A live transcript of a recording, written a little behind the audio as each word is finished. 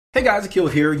Hey guys, Akil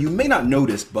here. You may not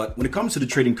notice, but when it comes to the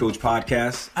Trading Coach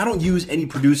podcast, I don't use any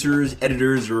producers,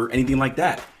 editors, or anything like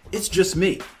that. It's just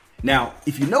me. Now,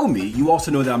 if you know me, you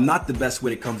also know that I'm not the best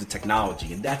when it comes to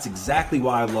technology, and that's exactly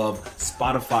why I love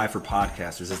Spotify for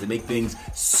podcasters, as they make things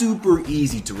super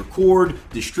easy to record,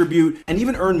 distribute, and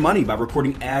even earn money by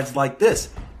recording ads like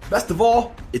this. Best of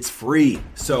all, it's free.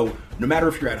 So no matter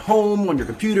if you're at home, on your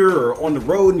computer, or on the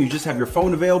road and you just have your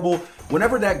phone available,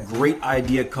 whenever that great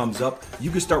idea comes up, you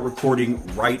can start recording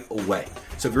right away.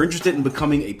 So if you're interested in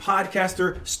becoming a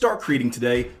podcaster, start creating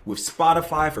today with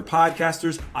Spotify for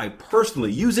podcasters. I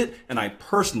personally use it and I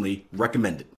personally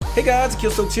recommend it. Hey guys,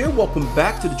 Akil Stokes here. Welcome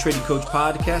back to the Trading Coach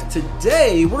podcast.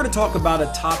 Today, we're going to talk about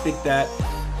a topic that,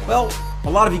 well,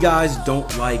 a lot of you guys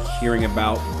don't like hearing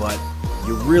about, but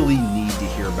you really need to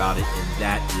hear about it, and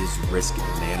that is risk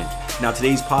management. Now,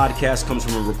 today's podcast comes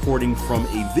from a recording from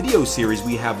a video series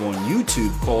we have on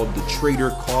YouTube called The Trader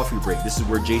Coffee Break. This is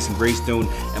where Jason Greystone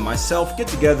and myself get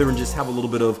together and just have a little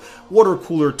bit of water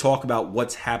cooler talk about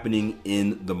what's happening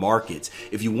in the markets.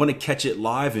 If you want to catch it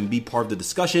live and be part of the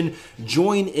discussion,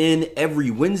 join in every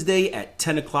Wednesday at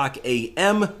 10 o'clock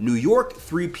a.m. New York,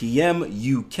 3 p.m.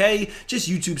 UK. Just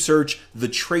YouTube search The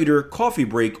Trader Coffee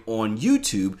Break on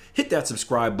YouTube. Hit that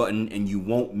subscribe button and you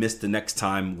won't miss the next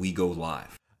time we go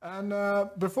live. And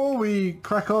before we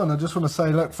crack on, I just want to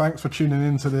say, look, thanks for tuning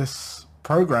into this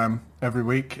program every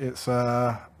week. It's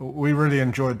we really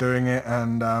enjoy doing it,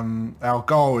 and our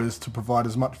goal is to provide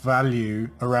as much value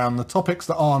around the topics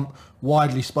that aren't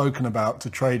widely spoken about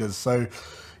to traders, so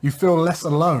you feel less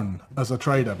alone as a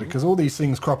trader, because all these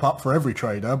things crop up for every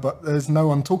trader, but there's no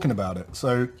one talking about it.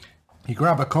 So you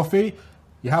grab a coffee,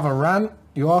 you have a rant,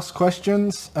 you ask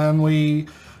questions, and we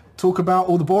talk about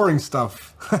all the boring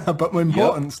stuff, but more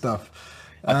important stuff.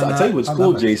 I'll tell you what's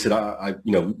cool, Jason. I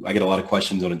get a lot of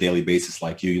questions on a daily basis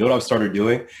like you. You know what I've started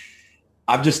doing?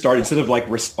 I've just started, instead of like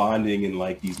responding in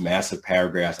like these massive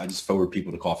paragraphs, I just forward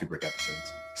people to coffee break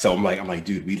episodes. So I'm like,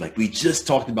 dude, we just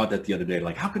talked about that the other day.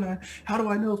 Like, how do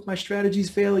I know if my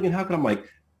strategy's failing? And I'm like,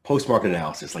 post-market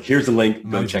analysis. Like, here's the link,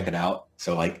 go check it out.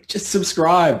 So like, just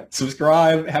subscribe,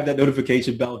 have that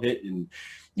notification bell hit, and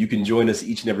you can join us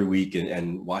each and every week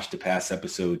and watch the past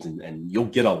episodes, and you'll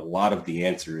get a lot of the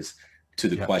answers to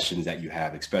the questions that you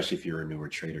have, especially if you're a newer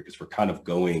trader, because we're kind of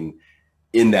going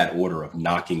in that order of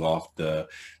knocking off the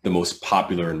most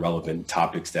popular and relevant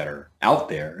topics that are out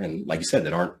there. And like you said,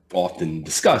 that aren't often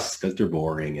discussed because they're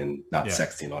boring and not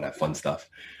sexy and all that fun stuff.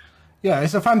 Yeah,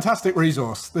 it's a fantastic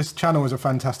resource. This channel is a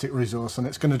fantastic resource, and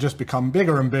it's going to just become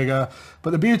bigger and bigger.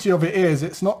 But the beauty of it is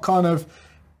it's not kind of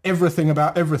everything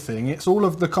about everything. It's all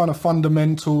of the kind of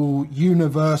fundamental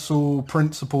universal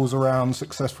principles around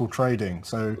successful trading.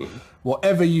 So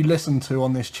whatever you listen to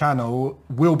on this channel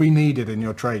will be needed in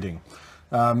your trading.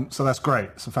 So that's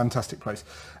great. It's a fantastic place.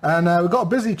 And we've got a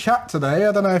busy chat today.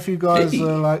 I don't know if you guys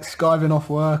are like skiving off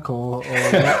work or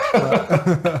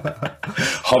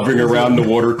hovering around the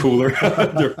water cooler,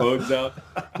 their phones out.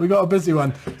 We got a busy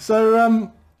one. So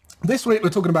this week we're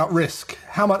talking about risk,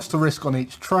 how much to risk on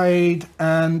each trade,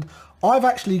 and I've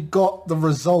actually got the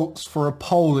results for a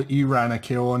poll that you ran,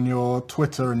 Akil, on your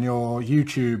Twitter and your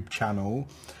YouTube channel.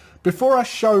 Before I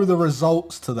show the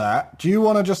results to that, do you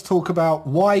want to just talk about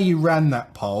why you ran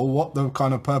that poll, what the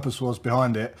kind of purpose was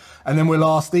behind it, and then we'll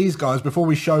ask these guys, before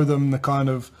we show them the kind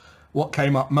of what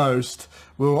came up most,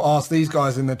 we'll ask these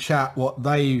guys in the chat what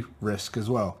they risk as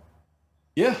well.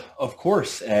 Yeah, of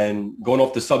course. And going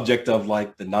off the subject of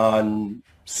like the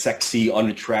non-sexy,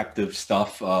 unattractive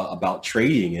stuff about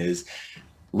trading is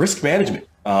risk management.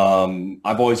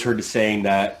 I've always heard the saying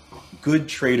that good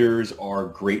traders are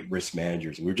great risk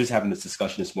managers. We were just having this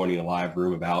discussion this morning in a live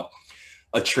room about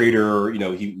a trader,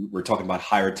 we're talking about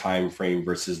higher time frame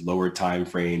versus lower time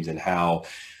frames, and how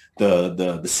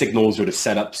the signals or the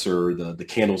setups or the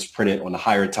candles printed on the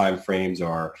higher time frames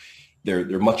are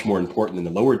they're much more important than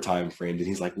the lower time frames. And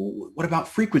he's like, well, what about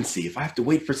frequency? If I have to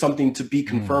wait for something to be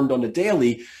confirmed on the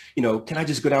daily, can I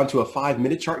just go down to a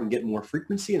 5-minute chart and get more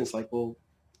frequency? And it's like, well,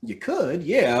 you could,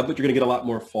 yeah, but you're going to get a lot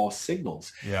more false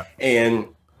signals. Yeah. And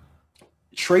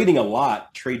trading a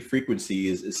lot, trade frequency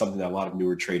is something that a lot of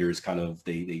newer traders kind of,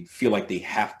 they feel like they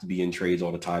have to be in trades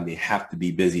all the time. They have to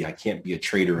be busy. I can't be a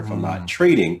trader if I'm not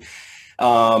trading.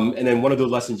 And then one of the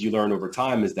lessons you learn over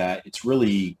time is that it's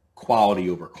really quality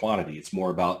over quantity. It's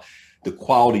more about the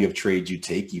quality of trades you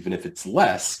take, even if it's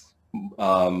less,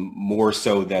 more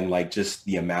so than like just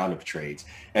the amount of trades.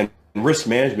 And risk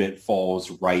management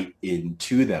falls right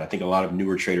into that. I think a lot of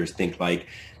newer traders think like,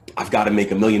 I've got to make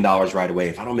 $1 million right away.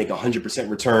 If I don't make 100%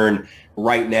 return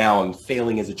right now, I'm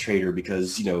failing as a trader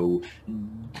because,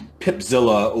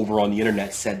 Pipzilla over on the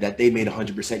internet said that they made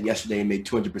 100% yesterday and made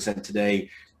 200% today,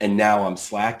 and now I'm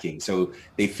slacking. So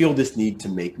they feel this need to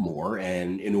make more.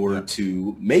 And in order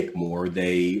to make more,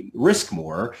 they risk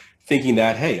more, thinking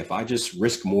that, hey, if I just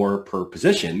risk more per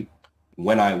position,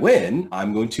 when I win,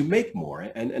 I'm going to make more.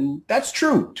 And that's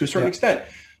true to a certain extent.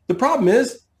 The problem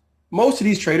is most of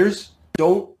these traders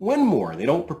don't win more. They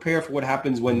don't prepare for what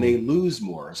happens when they lose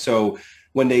more. So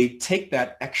when they take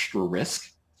that extra risk,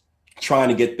 trying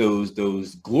to get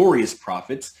those glorious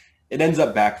profits, it ends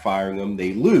up backfiring them.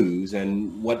 They lose.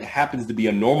 And what happens to be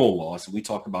a normal loss, and we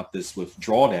talk about this with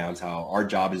drawdowns, how our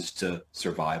job is to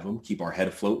survive them, keep our head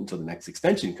afloat until the next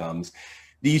extension comes.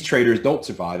 These traders don't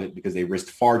survive it because they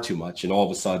risked far too much. And all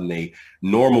of a sudden, a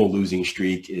normal losing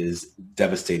streak is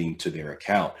devastating to their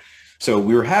account. So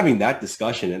we were having that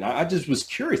discussion, and I just was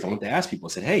curious. I wanted to ask people.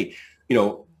 I said, hey,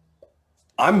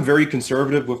 I'm very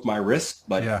conservative with my risk,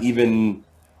 but even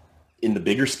in the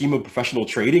bigger scheme of professional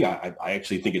trading, I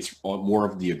actually think it's on more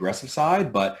of the aggressive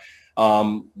side. But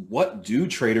what do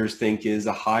traders think is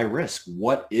a high risk?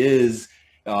 What is,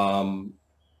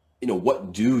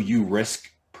 what do you risk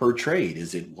per trade?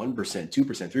 Is it 1%, 2%,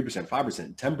 3%,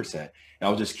 5%, 10%? And I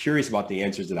was just curious about the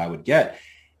answers that I would get.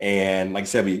 And like I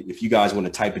said, if you guys want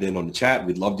to type it in on the chat,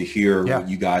 we'd love to hear what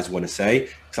you guys want to say,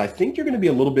 because I think you're going to be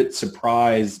a little bit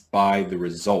surprised by the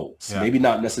results. Maybe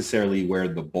not necessarily where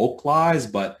the bulk lies,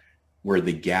 but where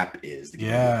the gap is.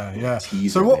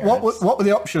 So what were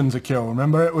the options, Akil?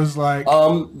 Remember, it was like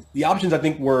the options I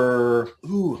think were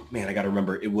I got to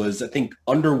remember. It was, I think,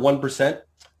 under 1%,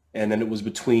 and then it was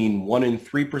between 1% and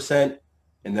 3%,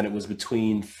 and then it was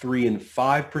between 3% and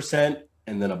 5%.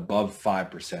 And then above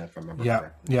 5%, if I remember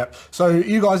correctly. So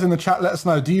you guys in the chat, let us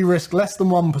know. Do you risk less than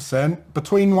 1%,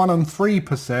 between 1% and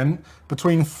 3%,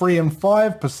 between 3% and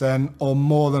 5%, or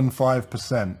more than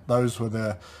 5%? Those were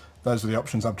the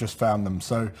options. I've just found them.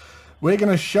 So we're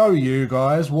going to show you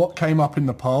guys what came up in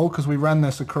the poll, because we ran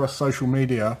this across social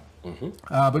media.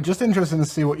 But just interesting to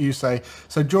see what you say.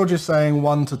 So George is saying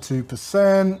 1% to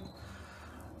 2%.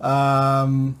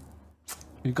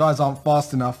 You guys aren't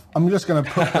fast enough. I'm just going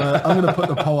to put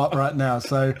the poll up right now.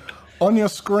 So on your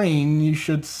screen, you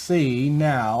should see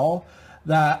now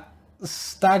that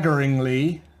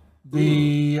staggeringly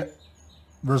the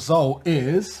result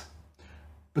is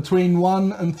between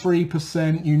 1% and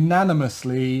 3%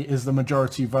 unanimously is the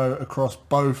majority vote across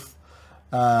both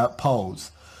polls.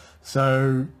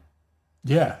 So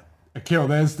Akil,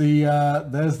 there's the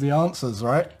answers,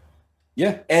 right?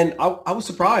 Yeah, and I was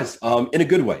surprised in a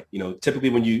good way. Typically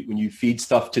when you feed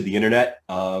stuff to the internet,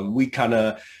 we kind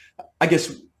of, I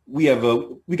guess we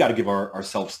got to give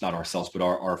ourselves, not ourselves, but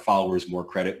our followers more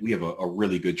credit. We have a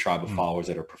really good tribe of followers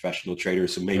that are professional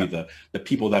traders. So maybe the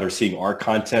people that are seeing our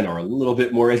content are a little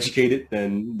bit more educated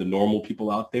than the normal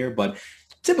people out there. But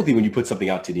typically when you put something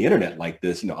out to the internet like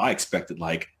this, I expected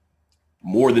like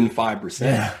more than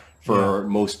 5% for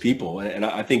most people. And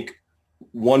I think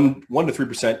 1% to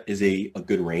 3% is a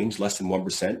good range, less than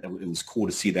 1%. It was cool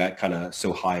to see that kind of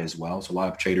so high as well. So a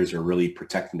lot of traders are really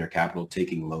protecting their capital,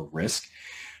 taking low risk.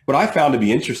 What I found to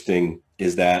be interesting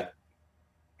is that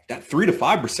 3 to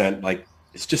 5%, like,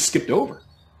 it's just skipped over.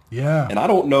 Yeah. And I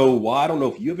don't know why. I don't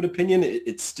know if you have an opinion.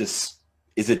 It's just,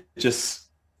 is it just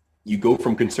you go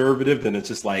from conservative, then it's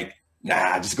just like,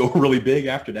 nah, just go really big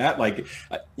after that? Like,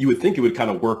 you would think it would kind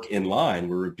of work in line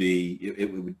where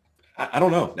it would, I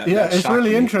don't know. It's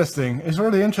really interesting. It's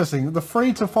really interesting. The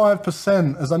 3 to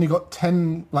 5% has only got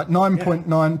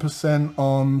 9.9%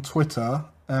 on Twitter,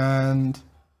 and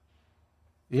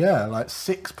like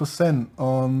 6%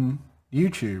 on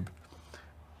YouTube.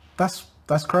 That's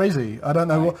crazy. I don't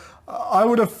know. I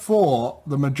would have thought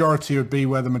the majority would be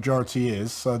where the majority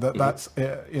is. So that's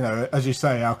as you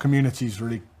say, our community is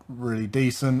really, really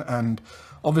decent, and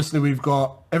obviously we've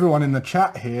got everyone in the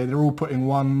chat here. They're all putting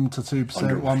 1% to 2%,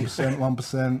 1%, 1%,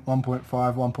 1.5,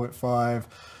 1.5,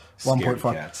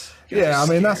 1.5. Yeah, I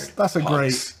mean that's a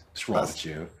great. What's wrong with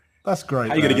you? That's great.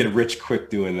 How are you going to get rich quick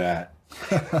doing that?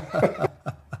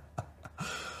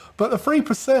 But the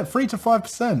 3%, 3 to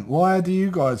 5%. Why do you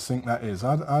guys think that is?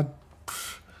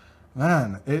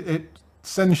 Man, it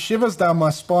sends shivers down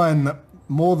my spine that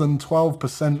more than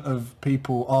 12% of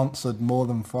people answered more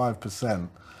than 5%.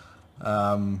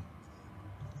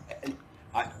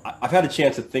 I've had a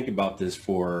chance to think about this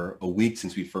for a week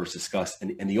since we first discussed,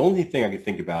 and the only thing I can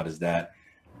think about is that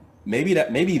maybe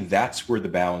that's where the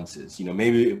balance is.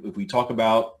 Maybe if we talk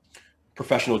about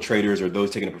professional traders or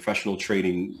those taking a professional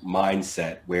trading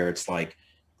mindset where it's like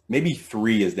maybe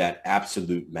 3 is that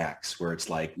absolute max where it's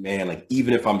like, man, like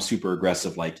even if I'm super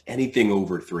aggressive, like anything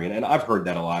over 3, and I've heard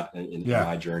that a lot in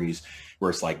my journeys where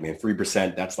it's like, man,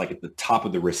 3%, that's like at the top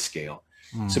of the risk scale.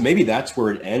 So maybe that's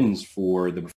where it ends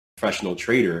for the professional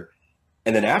trader.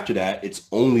 And then after that, it's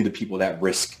only the people that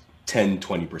risk 10,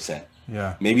 20%.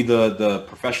 Yeah. Maybe the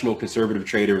professional conservative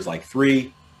trader is like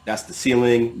 3, that's the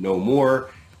ceiling, no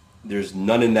more. There's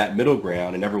none in that middle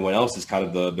ground, and everyone else is kind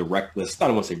of the reckless, I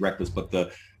don't want to say reckless, but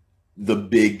the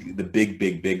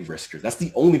big riskers. That's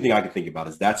the only thing I can think about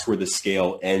is that's where the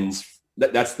scale ends.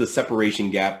 That's the separation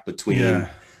gap between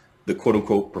the quote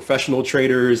unquote professional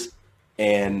traders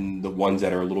and the ones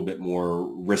that are a little bit more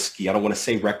risky. I don't want to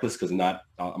say reckless because I'm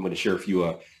going to share with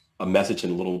you a message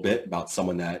in a little bit about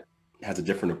someone that has a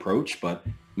different approach, but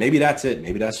maybe that's it.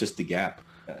 Maybe that's just the gap.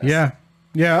 Yeah,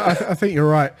 I think you're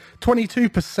right.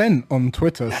 22% on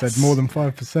Twitter said more than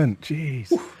 5%.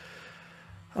 Jeez. Oof.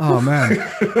 Oh man,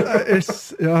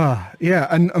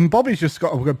 and Bobby's just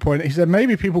got a good point. He said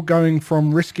maybe people going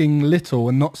from risking little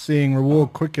and not seeing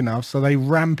reward quick enough, so they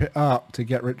ramp it up to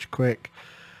get rich quick.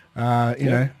 You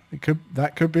know,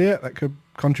 that could be it. That could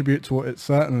contribute to it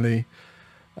certainly.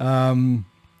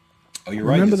 Oh, you're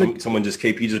right. Someone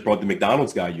KP just brought the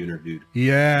McDonald's guy you interviewed.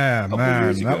 Yeah, man,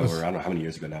 years ago, or I don't know how many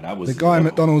years ago now. That was the guy at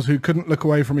McDonald's who couldn't look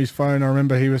away from his phone. I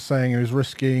remember he was saying he was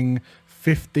risking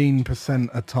 15%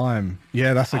 a time.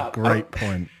 Yeah, that's a great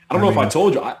point. I don't know if I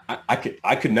told you,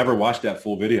 I could never watch that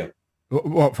full video.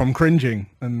 What, from cringing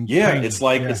and pain? It's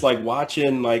like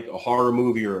watching like a horror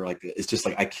movie, or like it's just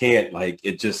like I can't, like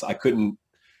it just I couldn't.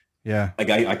 Yeah, like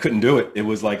I couldn't do it. It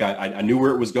was like I knew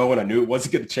where it was going. I knew it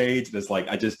wasn't going to change. And it's like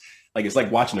it's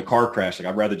like watching a car crash. Like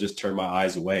I'd rather just turn my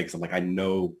eyes away because I'm like I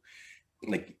know,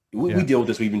 like we deal with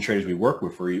this. Even traders we work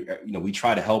with, where we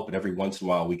try to help, and every once in a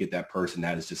while we get that person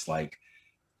that is just like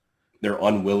they're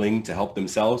unwilling to help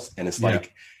themselves, and it's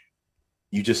like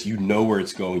you know where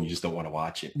it's going, you just don't want to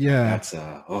watch it. Yeah, that's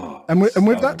and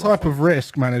with that type of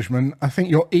risk management, I think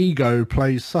your ego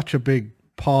plays such a big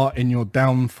part in your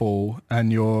downfall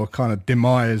and your kind of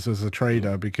demise as a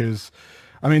trader. Because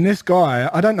I mean, this guy,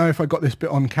 I don't know if I got this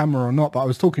bit on camera or not, but I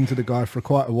was talking to the guy for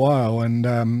quite a while,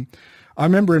 and I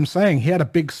remember him saying he had a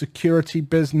big security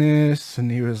business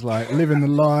and he was like living the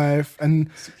life. And,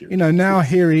 now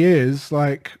here he is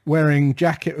like wearing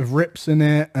jacket with rips in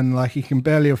it, and like he can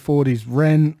barely afford his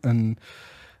rent, and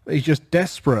he's just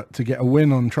desperate to get a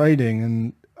win on trading.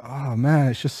 And, oh man,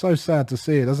 it's just so sad to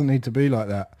see. It doesn't need to be like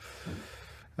that.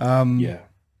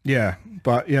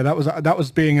 But that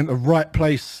was being at the right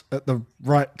place at the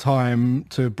right time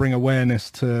to bring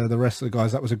awareness to the rest of the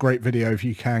guys. That was a great video if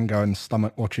you can go and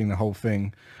stomach watching the whole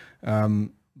thing.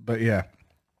 But yeah,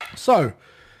 so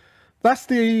that's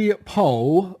the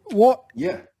poll. What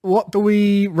do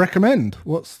we recommend?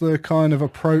 What's the kind of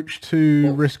approach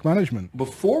to risk management?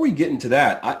 Before we get into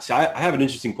that, I have an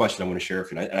interesting question I want to share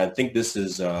with you. And I think this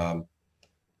is, I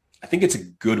think it's a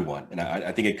good one. And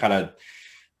I think it kind of,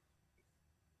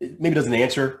 it maybe doesn't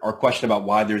answer our question about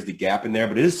why there's the gap in there,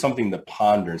 but it is something to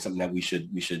ponder and something that we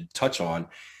should touch on.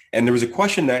 And there was a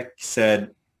question that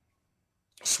said,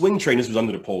 swing trading, this was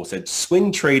under the poll, said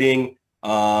swing trading,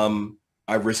 I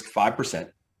risk 5%,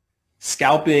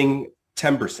 scalping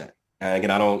 10%. And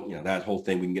again, I don't, that whole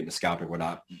thing, we can get into scalping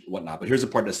or whatnot. But here's the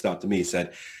part that stood out to me. It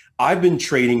said, I've been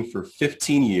trading for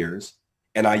 15 years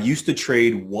and I used to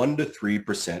trade 1 to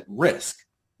 3% risk,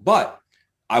 but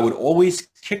I would always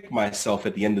kick myself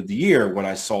at the end of the year when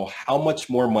I saw how much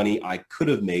more money I could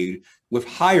have made with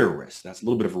higher risk. That's a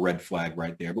little bit of a red flag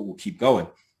right there, but we'll keep going.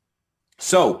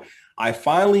 So I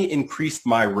finally increased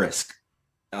my risk,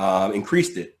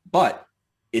 increased it, but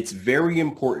it's very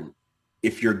important.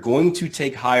 If you're going to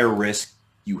take higher risk,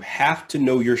 you have to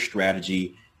know your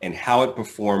strategy and how it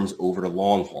performs over the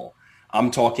long haul.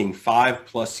 I'm talking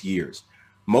 5+ years.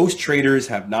 Most traders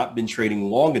have not been trading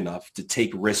long enough to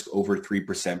take risk over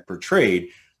 3% per trade.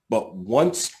 But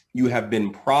once you have been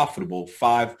profitable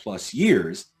 5+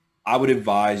 years, I would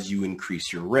advise you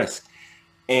increase your risk.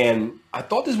 And I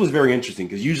thought this was very interesting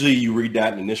because usually you read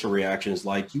that and initial reaction is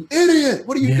like, you idiot,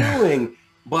 what are you doing?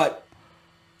 But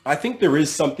I think there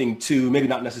is something to, maybe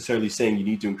not necessarily saying you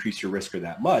need to increase your risk or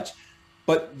that much,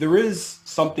 but there is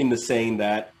something to saying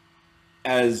that,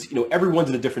 as everyone's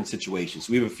in a different situation.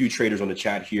 So we have a few traders on the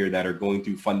chat here that are going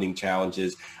through funding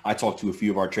challenges. I talked to a few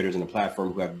of our traders on the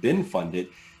platform who have been funded,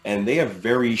 and they have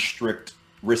very strict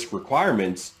risk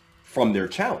requirements from their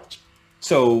challenge.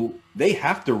 So they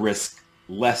have to risk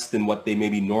less than what they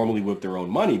maybe normally would with their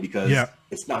own money because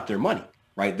it's not their money,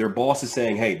 right? Their boss is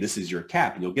saying, hey, this is your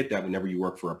cap, and you'll get that whenever you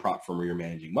work for a prop firm or you're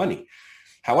managing money.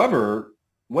 However,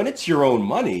 when it's your own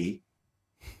money,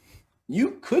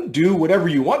 you could do whatever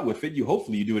you want with it.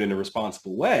 Hopefully you do it in a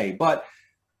responsible way. But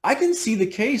I can see the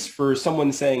case for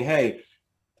someone saying, hey,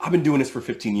 I've been doing this for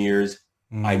 15 years.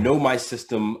 I know my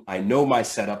system. I know my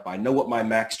setup. I know what my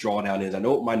max drawdown is. I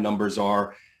know what my numbers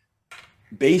are.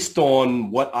 Based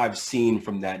on what I've seen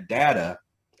from that data,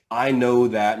 I know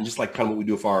that, and just like kind of what we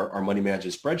do with our money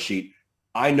management spreadsheet,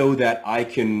 I know that I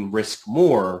can risk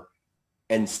more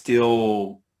and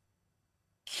still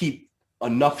keep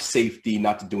enough safety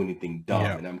not to do anything dumb.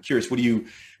 Yeah. And I'm curious,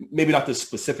 maybe not the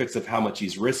specifics of how much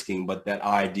he's risking, but that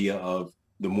idea of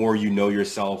the more you know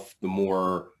yourself, the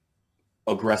more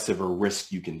aggressive or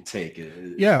risk you can take.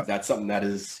 Is that something that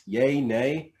is yay,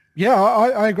 nay? Yeah,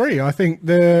 I agree. I think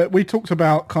we talked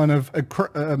about kind of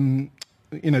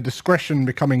discretion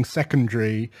becoming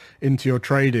secondary into your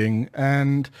trading.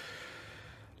 And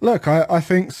look, I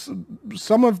think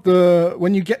some of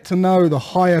when you get to know the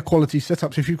higher quality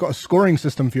setups, if you've got a scoring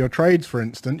system for your trades, for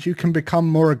instance, you can become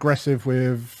more aggressive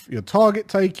with your target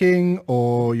taking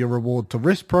or your reward to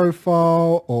risk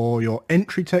profile or your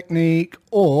entry technique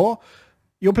or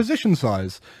your position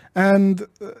size. And,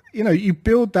 you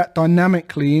build that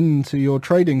dynamically into your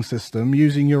trading system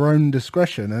using your own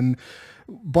discretion. And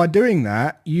by doing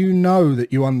that, you know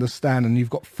that you understand and you've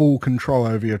got full control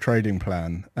over your trading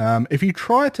plan. If you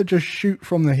try to just shoot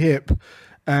from the hip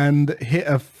and hit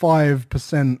a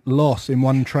 5% loss in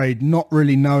one trade, not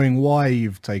really knowing why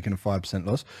you've taken a 5%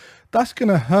 loss, that's going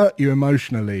to hurt you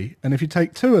emotionally. And if you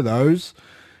take two of those,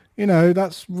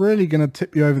 that's really going to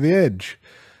tip you over the edge.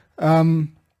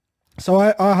 So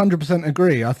I 100%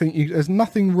 agree. I think there's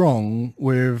nothing wrong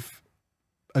with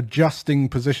adjusting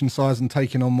position size and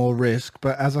taking on more risk.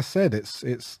 But as I said,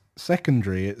 it's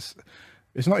secondary. It's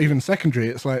not even secondary.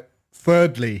 It's like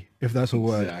thirdly, if that's a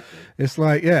word. Exactly. It's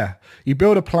like, you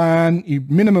build a plan, you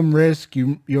minimum risk,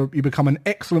 you become an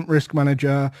excellent risk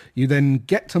manager. You then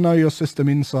get to know your system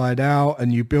inside out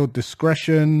and you build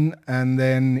discretion, and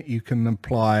then you can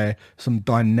apply some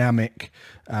dynamic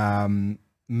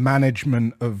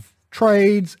management of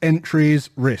trades, entries,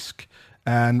 risk,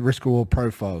 and risk reward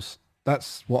profiles.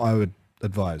 That's what I would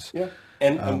advise. Yeah.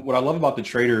 And what I love about the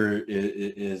trader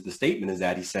is the statement is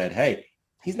that he said, hey,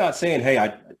 he's not saying,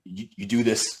 hey, you do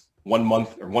this 1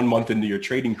 month or 1 month into your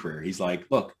trading career. He's like,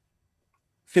 look,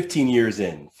 15 years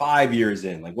in, 5 years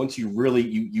in, like once you really,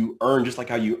 you earn, just like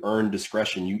how you earn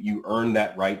discretion, you earn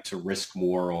that right to risk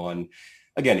more on,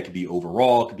 again, it could be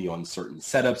overall, it could be on certain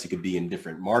setups, it could be in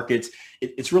different markets.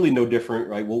 It's really no different,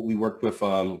 right? Well, we worked with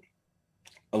a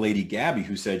lady, Gabby,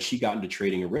 who said she got into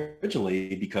trading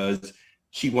originally because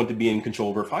she wanted to be in control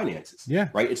of her finances. Yeah.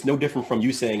 Right. It's no different from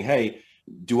you saying, hey,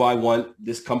 do I want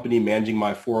this company managing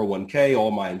my 401k,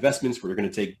 all my investments, where they're going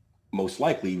to take most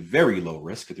likely very low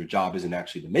risk because their job isn't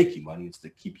actually to make you money, it's to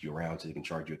keep you around so they can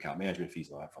charge you account management fees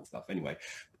and all that fun stuff anyway.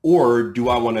 Or do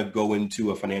I want to go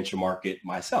into a financial market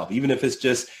myself, even if it's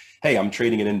just, hey, I'm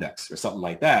trading an index or something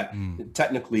like that.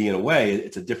 Technically, in a way,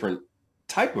 it's a different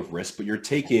type of risk, but you're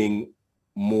taking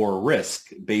more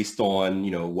risk based on,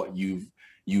 what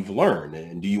you've learned.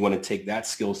 And do you want to take that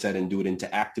skill set and do it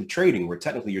into active trading where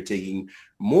technically you're taking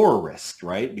more risk,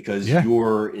 right? Because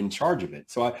you're in charge of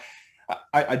it. So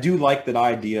I do like that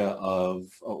idea of,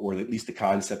 or at least the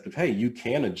concept of, hey, you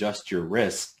can adjust your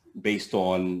risk based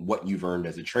on what you've earned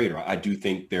as a trader. I do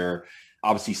think there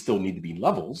obviously still need to be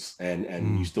levels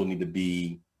and you still need to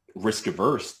be risk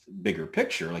averse, bigger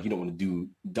picture. Like you don't want to do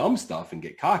dumb stuff and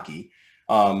get cocky.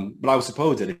 But I would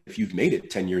suppose that if you've made it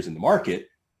 10 years in the market,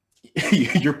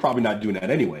 you're probably not doing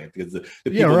that anyway, because the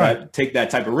people that take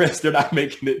that type of risk, they're not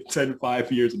making it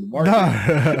 5 years in the market.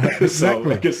 No, exactly.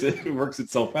 So I guess it works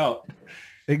itself out.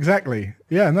 Exactly.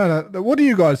 Yeah, no. What do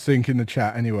you guys think in the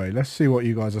chat anyway? Let's see what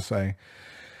you guys are saying.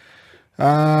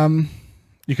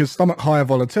 You can stomach higher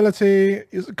volatility.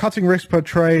 Cutting risk per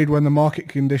trade when the market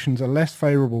conditions are less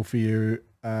favorable for you.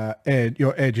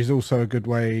 Your edge is also a good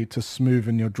way to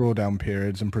smoothen your drawdown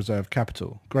periods and preserve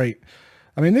capital. Great.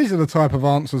 I mean, these are the type of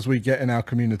answers we get in our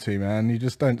community, man. You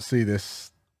just don't see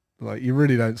this, you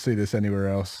really don't see this anywhere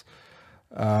else.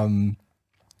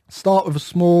 Start with a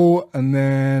small, and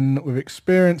then with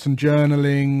experience and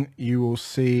journaling, you will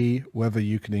see whether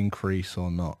you can increase or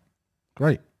not.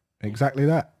 Great. Exactly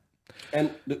that.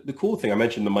 And the cool thing, I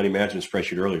mentioned the money management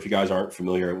spreadsheet earlier. If you guys aren't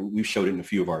familiar, we've showed it in a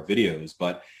few of our videos,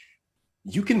 but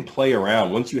you can play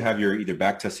around once you have your either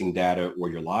backtesting data or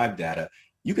your live data.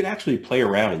 You can actually play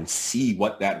around and see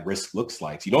what that risk looks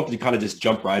like. So you don't have to kind of just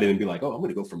jump right in and be like, oh, I'm going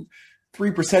to go from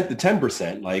 3% to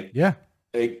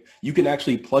 10%. You can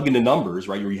actually plug in the numbers,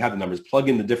 right? Where you have the numbers, plug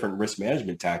in the different risk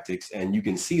management tactics, and you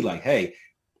can see like, hey,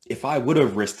 if I would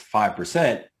have risked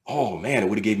 5%, oh man, it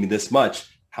would have gave me this much.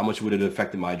 How much would it have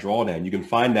affected my drawdown? You can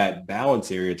find that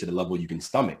balance area to the level you can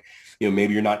stomach.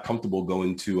 Maybe you're not comfortable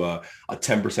going to a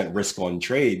 10% risk on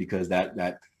trade because that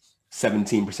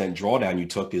 17% drawdown you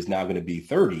took is now going to be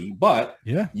 30, but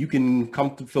you can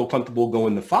feel comfortable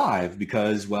going to 5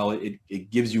 because, well,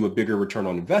 it gives you a bigger return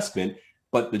on investment,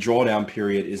 but the drawdown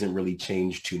period isn't really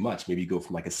changed too much. Maybe you go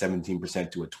from like a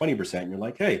 17% to a 20% and you're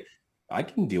like, hey, I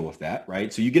can deal with that,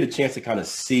 right? So you get a chance to kind of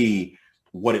see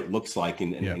what it looks like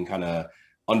and kind of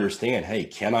understand, hey,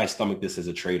 can I stomach this as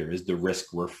a trader? Is the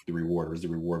risk worth the reward, or is the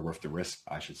reward worth the risk,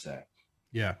 I should say?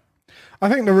 Yeah. I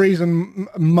think the reason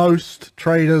most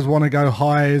traders want to go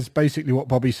high is basically what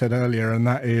Bobby said earlier, and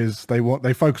that is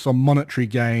they focus on monetary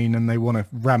gain and they want to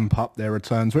ramp up their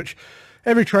returns, which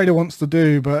every trader wants to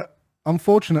do, but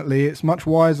unfortunately it's much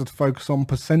wiser to focus on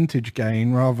percentage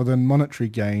gain rather than monetary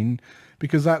gain,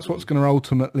 because that's what's going to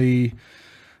ultimately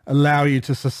allow you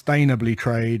to sustainably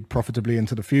trade profitably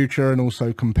into the future and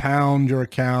also compound your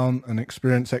account and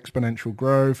experience exponential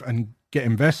growth and get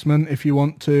investment if you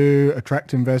want to,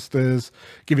 attract investors,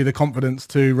 give you the confidence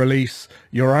to release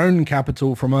your own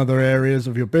capital from other areas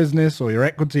of your business or your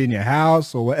equity in your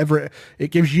house or whatever. It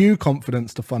gives you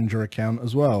confidence to fund your account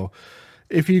as well.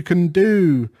 If you can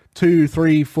do 2,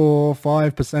 3, 4,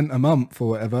 5% a month or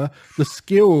whatever, the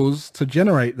skills to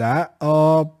generate that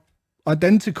are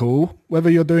identical whether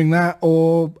you're doing that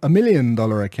or $1 million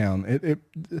account.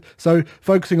 So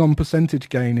focusing on percentage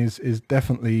gain is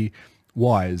definitely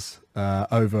wise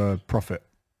over profit.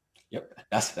 Yep.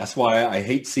 That's why I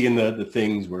hate seeing the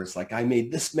things where it's like, I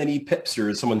made this many pips,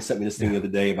 or someone sent me this thing the other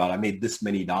day about I made this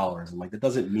many dollars. I'm like, that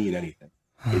doesn't mean anything.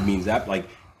 It means that like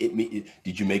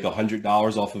did you make $100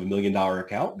 off of $1 million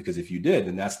account? Because if you did,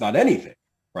 then that's not anything,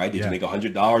 right? Did you make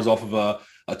 $100 off of a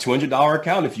 $200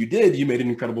 account? If you did, you made an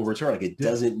incredible return. Like, it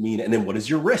doesn't mean, and then what is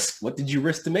your risk? What did you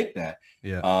risk to make that?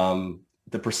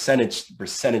 The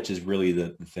percentage is really the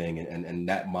thing. And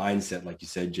that mindset, like you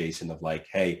said, Jason, of like,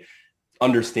 hey,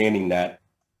 understanding that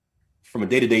from a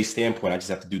day-to-day standpoint, I just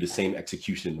have to do the same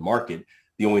execution in the market.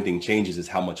 The only thing changes is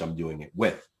how much I'm doing it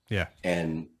with. Yeah.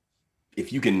 And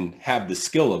if you can have the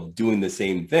skill of doing the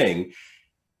same thing,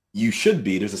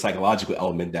 there's a psychological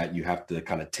element that you have to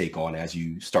kind of take on as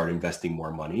you start investing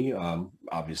more money,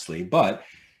 obviously, but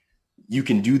you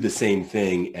can do the same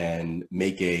thing and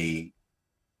make a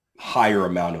higher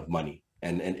amount of money.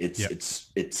 And it's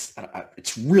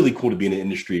really cool to be in an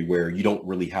industry where you don't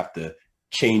really have to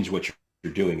change what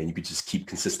you're doing, and you could just keep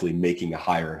consistently making a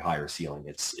higher and higher ceiling.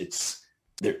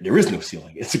 There is no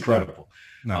ceiling. It's incredible.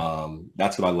 No.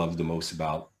 That's what I love the most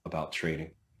about trading.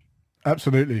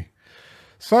 Absolutely.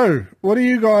 So what do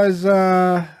you guys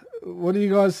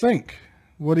think?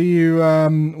 What would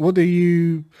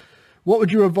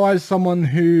you advise someone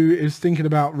who is thinking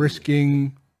about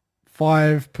risking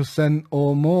 5%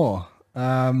 or more?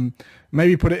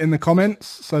 Maybe put it in the comments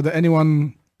so that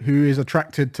anyone who is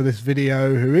attracted to this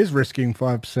video, who is risking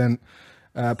 5%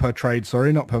 per trade,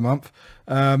 sorry, not per month,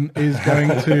 is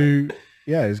going to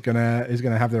is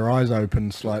gonna have their eyes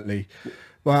open slightly.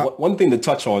 Well, one thing to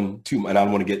touch on too, and I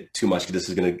don't want to get too much because this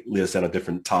is going to lead us down a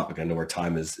different topic. I know our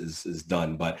time is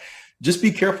done, but just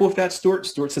be careful with that. Stuart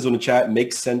says on the chat, it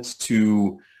makes sense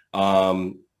to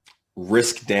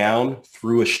risk down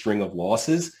through a string of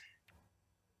losses.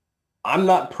 I'm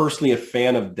not personally a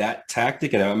fan of that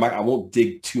tactic, and I won't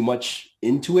dig too much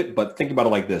into it, but think about it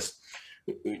like this.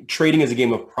 Trading is a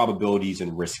game of probabilities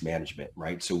and risk management,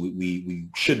 right? So we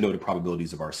should know the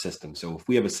probabilities of our system. So if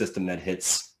we have a system that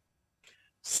hits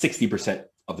 60%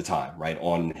 of the time, right,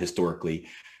 on historically,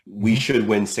 we should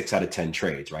win 6 out of 10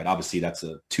 trades, right? Obviously, that's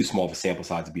too small of a sample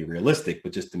size to be realistic,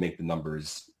 but just to make the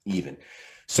numbers even.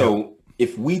 So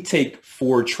if we take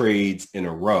 4 trades in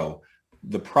a row,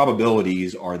 the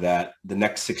probabilities are that the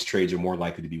next 6 trades are more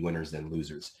likely to be winners than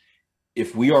losers.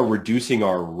 If we are reducing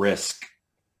our risk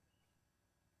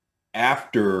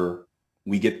after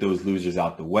we get those losers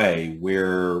out the way,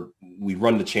 where we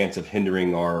run the chance of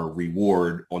hindering our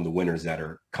reward on the winners that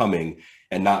are coming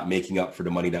and not making up for the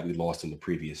money that we lost in the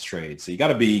previous trade. So you got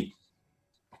to be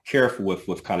careful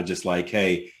with kind of just like,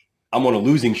 hey, I'm on a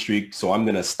losing streak, so I'm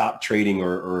going to stop trading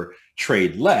or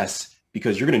trade less,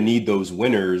 because you're going to need those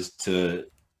winners to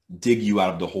dig you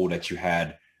out of the hole that you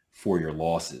had for your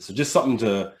losses. So just something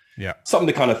to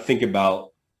kind of think about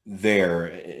there.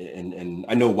 And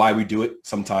I know why we do it.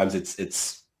 Sometimes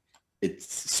it's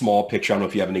small picture. I don't know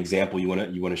if you have an example you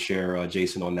want to share,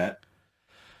 Jason, on that.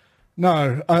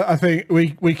 No, I think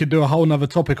we could do a whole nother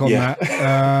topic on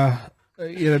that.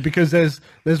 Because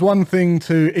there's one thing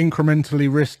to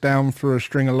incrementally risk down through a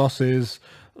string of losses,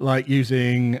 like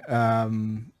using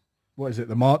what is it,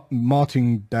 the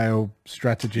Martingale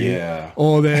strategy, Yeah.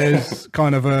 or there's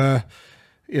kind of a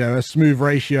smooth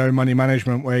ratio money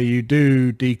management where you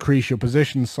do decrease your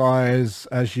position size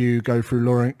as you go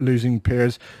through losing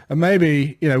periods. And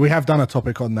maybe, we have done a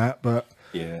topic on that, but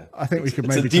yeah, I think we could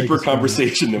maybe it's a deeper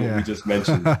conversation than what we just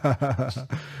mentioned.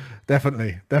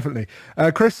 Definitely.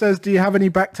 Chris says, do you have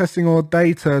any backtesting or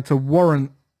data to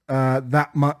warrant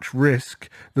that much risk,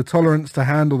 the tolerance to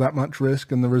handle that much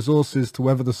risk, and the resources to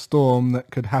weather the storm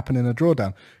that could happen in a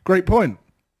drawdown? Great point.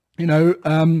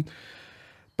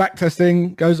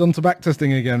 Backtesting goes on to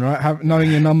backtesting again, right?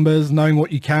 Knowing your numbers, knowing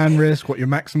what you can risk, what your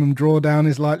maximum drawdown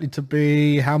is likely to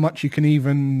be, how much you can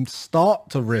even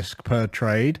start to risk per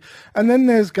trade. And then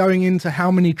there's going into how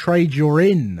many trades you're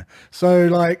in. So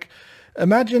like,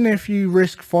 imagine if you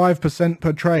risk 5%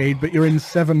 per trade, but you're in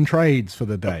 7 trades for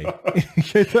the day.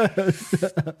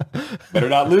 Better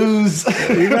not lose.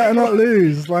 You better not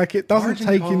lose. Like, it doesn't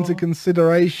take into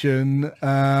consideration.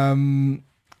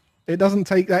 It doesn't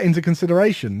take that into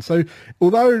consideration. So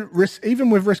although even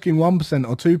with risking 1%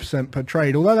 or 2% per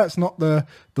trade, although that's not the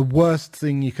worst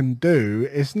thing you can do,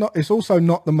 it's also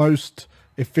not the most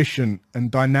efficient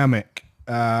and dynamic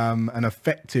an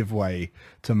effective way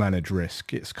to manage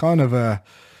risk. It's kind of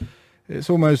it's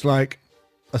almost like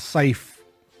a safe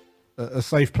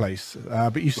place,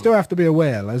 but you still have to be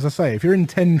aware. As I say, if you're in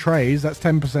 10 trades, that's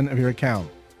 10% of your account.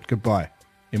 Goodbye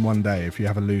in one day if you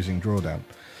have a losing drawdown.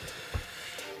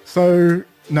 So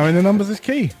knowing the numbers is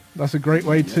key. That's a great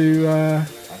way to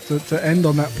end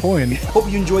on that point.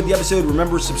 Hope you enjoyed the episode.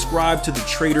 Remember, subscribe to the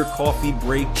Trader Coffee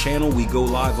Break channel. We go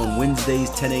live on Wednesdays,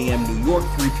 10 a.m. New York,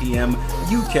 3 p.m.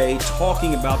 UK,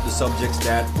 talking about the subjects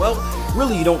that, well,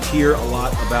 really you don't hear a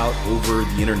lot about over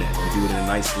the internet. We do it in a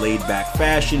nice laid-back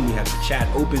fashion. We have the chat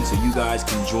open so you guys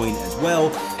can join as well,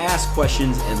 ask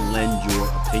questions, and lend your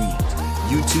opinions.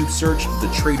 YouTube search The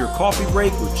Trader Coffee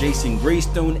Break with Jason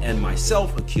Greystone and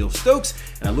myself, Akil Stokes,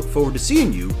 and I look forward to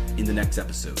seeing you in the next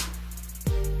episode.